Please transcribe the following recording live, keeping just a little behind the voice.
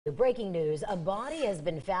The breaking news, a body has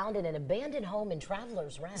been found in an abandoned home in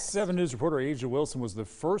Travelers Rest. 7 News reporter Asia Wilson was the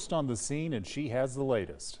first on the scene, and she has the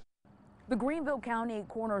latest. The Greenville County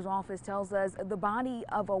Coroner's Office tells us the body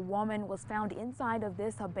of a woman was found inside of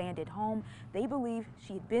this abandoned home. They believe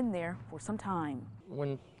she had been there for some time.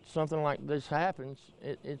 When something like this happens,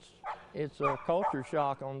 it's a culture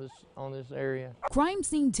shock on this area. Crime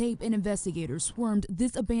scene tape and investigators swarmed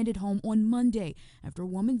this abandoned home on Monday after a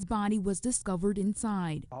woman's body was discovered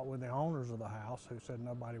inside. With the owners of the house who said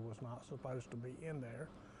nobody was not supposed to be in there.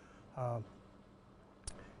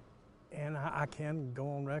 And I can go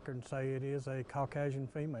on record and say it is a Caucasian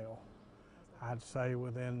female. I'd say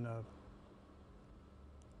within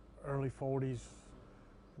early 40s,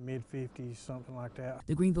 mid 50s, something like that.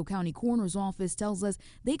 The Greenville County Coroner's Office tells us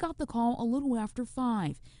they got the call a little after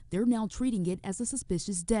 5. They're now treating it as a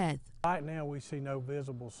suspicious death. Right now we see no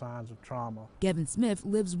visible signs of trauma. Kevin Smith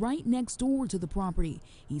lives right next door to the property.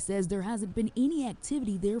 He says there hasn't been any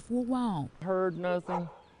activity there for a while. Heard nothing.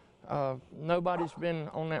 Nobody's been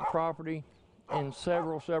on that property in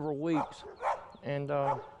several weeks, and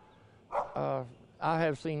I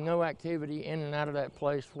have seen no activity in and out of that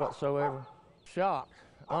place whatsoever. Shocked.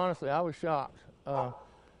 Honestly, I was shocked.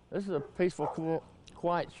 This is a peaceful,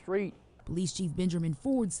 quiet street. Police Chief Benjamin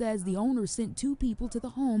Ford says the owner sent 2 people to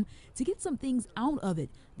the home to get some things out of it.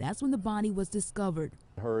 That's when the body was discovered.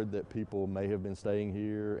 Heard that people may have been staying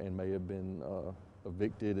here and may have been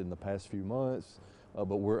evicted in the past few months. But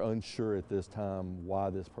we're unsure at this time why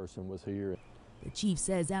this person was here. The chief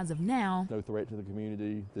says as of now, no threat to the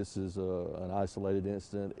community. This is an isolated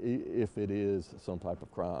incident, if it is some type of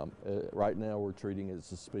crime. Right now we're treating it as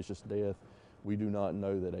a suspicious death. We do not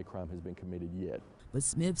know that a crime has been committed yet. But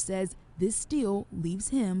Smith says this still leaves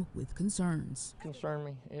him with concerns. Concern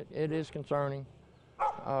me. It is concerning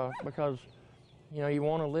because you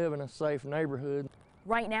want to live in a safe neighborhood.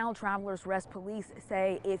 Right now, Travelers Rest police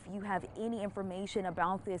say if you have any information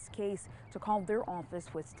about this case, to call their office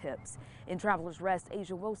with tips. In Travelers Rest,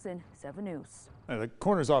 Asia Wilson, 7 News. The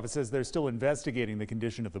coroner's office says they're still investigating the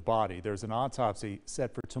condition of the body. There's an autopsy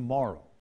set for tomorrow.